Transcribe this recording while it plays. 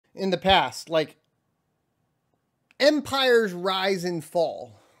in the past, like empires rise and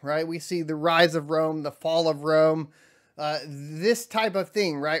fall, right? We see the rise of Rome, the fall of Rome, this type of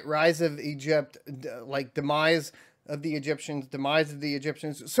thing, right? Rise of Egypt, like demise of the Egyptians, demise of the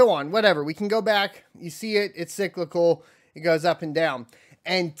Egyptians, so on, whatever. We can go back, you see it, it's cyclical, it goes up and down.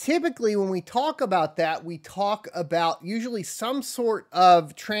 And typically when we talk about that, we talk about usually some sort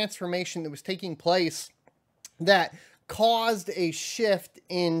of transformation that was taking place that caused a shift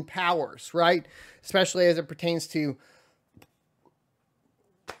in powers, right? Especially as it pertains to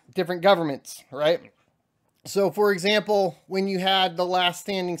different governments, right? So, for example, when you had the last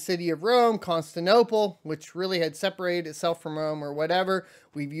standing city of Rome, Constantinople, which really had separated itself from Rome or whatever,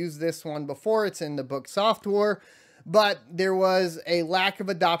 we've used this one before, it's in the book Software, but there was a lack of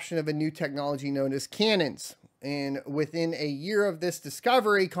adoption of a new technology known as cannons. And within a year of this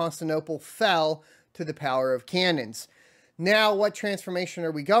discovery, Constantinople fell to the power of cannons. Now, what transformation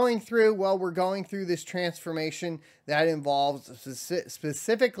are we going through? Well, we're going through this transformation that involves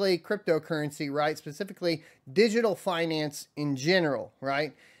specifically cryptocurrency, right? Specifically digital finance in general,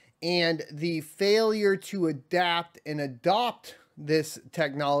 right? And the failure to adapt and adopt this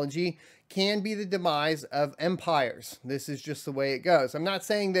technology can be the demise of empires. This is just the way it goes. I'm not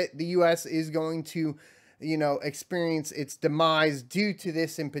saying that the US is going to, experience its demise due to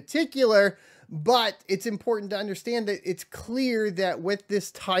this in particular, but it's important to understand that it's clear that with this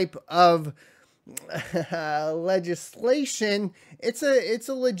type of legislation, it's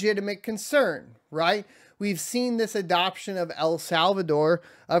a legitimate concern, right? We've seen this adoption of El Salvador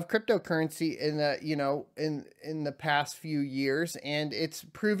of cryptocurrency in the in the past few years, and it's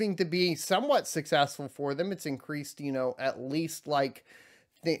proving to be somewhat successful for them. It's increased, at least like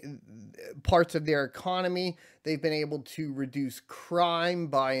parts of their economy. They've been able to reduce crime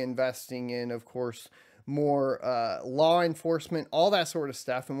by investing in, of course, more law enforcement, all that sort of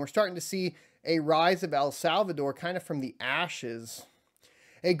stuff. And we're starting to see a rise of El Salvador kind of from the ashes.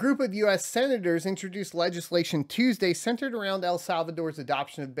 A group of U.S. senators introduced legislation Tuesday centered around El Salvador's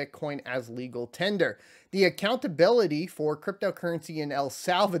adoption of Bitcoin as legal tender. The Accountability for Cryptocurrency in El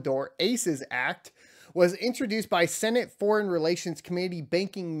Salvador, ACES Act, was introduced by Senate Foreign Relations Committee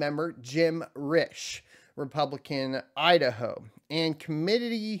banking member Jim Risch, Republican, Idaho, and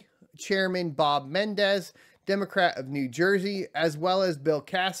Committee Chairman Bob Mendez, Democrat of New Jersey, as well as Bill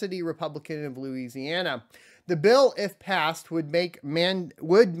Cassidy, Republican of Louisiana. The bill, if passed, would mandate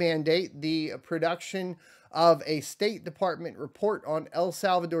the production of a State Department report on El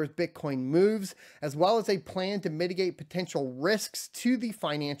Salvador's Bitcoin moves, as well as a plan to mitigate potential risks to the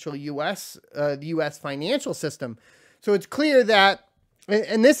U.S. financial system. So it's clear that,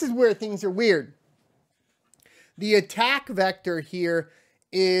 and this is where things are weird, the attack vector here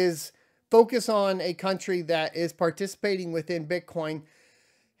is focus on a country that is participating within Bitcoin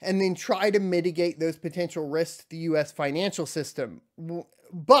and then try to mitigate those potential risks to the U.S. financial system.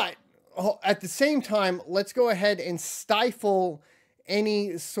 But at the same time, let's go ahead and stifle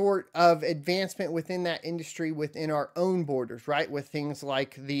any sort of advancement within that industry within our own borders, right? With things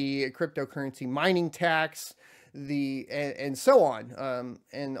like the cryptocurrency mining tax, and so on,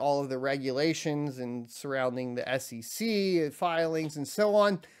 and all of the regulations and surrounding the SEC filings and so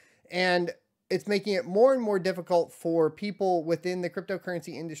on. And it's making it more and more difficult for people within the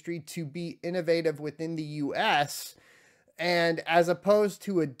cryptocurrency industry to be innovative within the US. And as opposed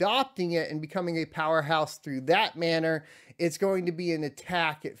to adopting it and becoming a powerhouse through that manner, it's going to be an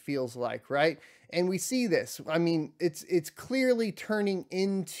attack, it feels like, right? And we see this. I mean, it's clearly turning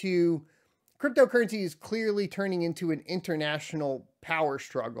into, cryptocurrency is clearly turning into an international power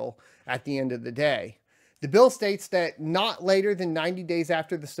struggle at the end of the day. The bill states that not later than 90 days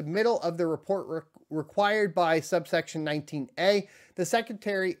after the submittal of the report required by subsection 19A, the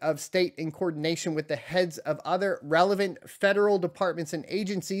Secretary of State, in coordination with the heads of other relevant federal departments and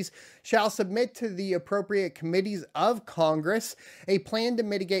agencies, shall submit to the appropriate committees of Congress a plan to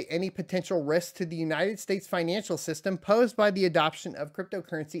mitigate any potential risks to the United States financial system posed by the adoption of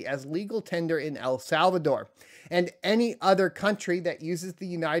cryptocurrency as legal tender in El Salvador and any other country that uses the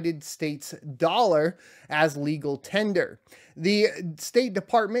United States dollar as legal tender. The State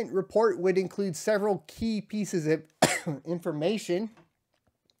Department report would include several key pieces of information.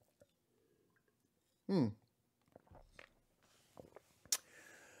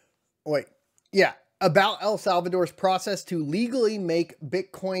 About El Salvador's process to legally make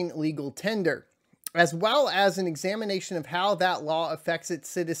Bitcoin legal tender, as well as an examination of how that law affects its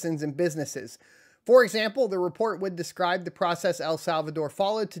citizens and businesses. For example, the report would describe the process El Salvador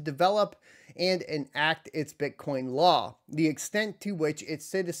followed to develop and enact its Bitcoin law, the extent to which its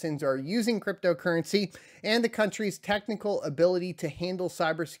citizens are using cryptocurrency, and the country's technical ability to handle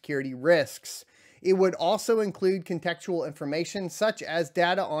cybersecurity risks. It would also include contextual information such as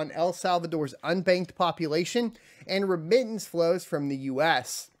data on El Salvador's unbanked population and remittance flows from the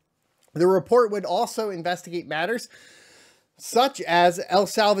U.S. The report would also investigate matters such as El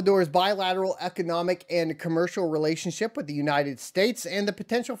Salvador's bilateral economic and commercial relationship with the United States and the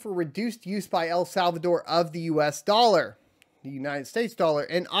potential for reduced use by El Salvador of the US dollar, the United States dollar.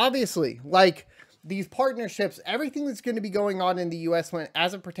 And obviously, like these partnerships, everything that's going to be going on in the US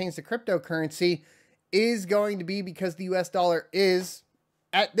as it pertains to cryptocurrency is going to be because the US dollar is,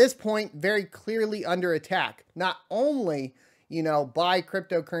 at this point, very clearly under attack. Not only, by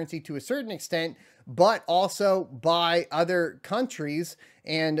cryptocurrency to a certain extent, but also by other countries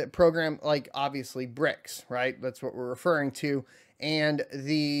and program like obviously BRICS, right? That's what we're referring to. And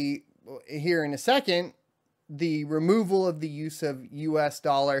here in a second, the removal of the use of US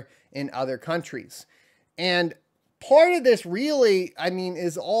dollar in other countries. And part of this really,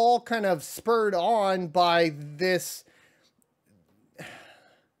 is all kind of spurred on by this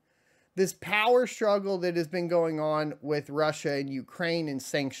power struggle that has been going on with Russia and Ukraine and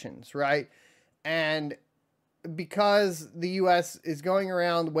sanctions, right? And because the U.S. is going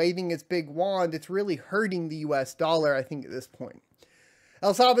around waving its big wand, it's really hurting the U.S. dollar, I think, at this point.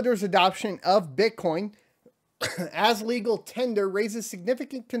 El Salvador's adoption of Bitcoin as legal tender raises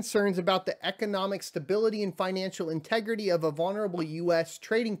significant concerns about the economic stability and financial integrity of a vulnerable U.S.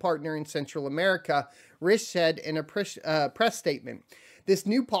 trading partner in Central America, Risch said in a press statement. This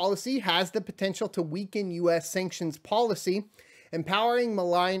new policy has the potential to weaken U.S. sanctions policy, empowering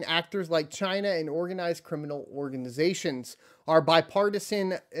malign actors like China and organized criminal organizations. Are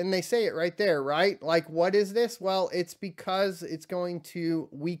bipartisan, and they say it right there, right? Like, what is this? Well, it's because it's going to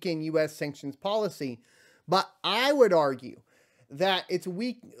weaken U.S. sanctions policy. But I would argue that it's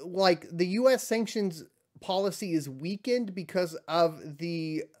weak, like the U.S. sanctions policy is weakened because of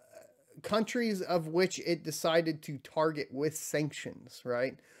the countries of which it decided to target with sanctions,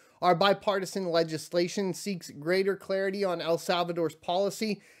 right? Our bipartisan legislation seeks greater clarity on El Salvador's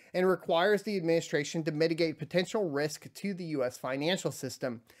policy and requires the administration to mitigate potential risk to the U.S. financial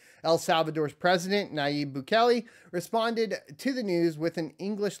system. El Salvador's president, Nayib Bukele, responded to the news with an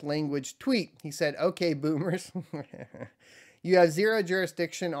English language tweet. He said, "Okay, boomers, you have zero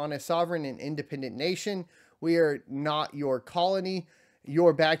jurisdiction on a sovereign and independent nation. We are not your colony,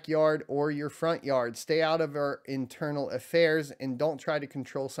 your backyard, or your front yard. Stay out of our internal affairs and don't try to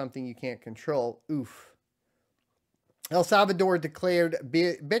control something you can't control." Oof. El Salvador declared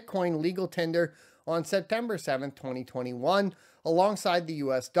Bitcoin legal tender on September 7, 2021, alongside the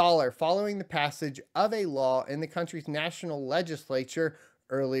US dollar, following the passage of a law in the country's national legislature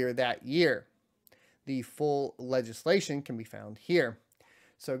earlier that year. The full legislation can be found here.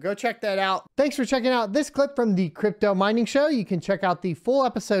 So go check that out. Thanks for checking out this clip from the Crypto Mining Show. You can check out the full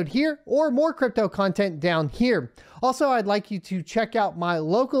episode here or more crypto content down here. Also, I'd like you to check out my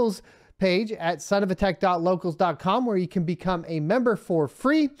locals page at sonofatech.locals.com, where you can become a member for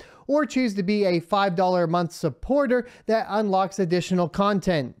free or choose to be a $5 a month supporter that unlocks additional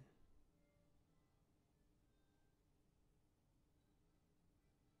content.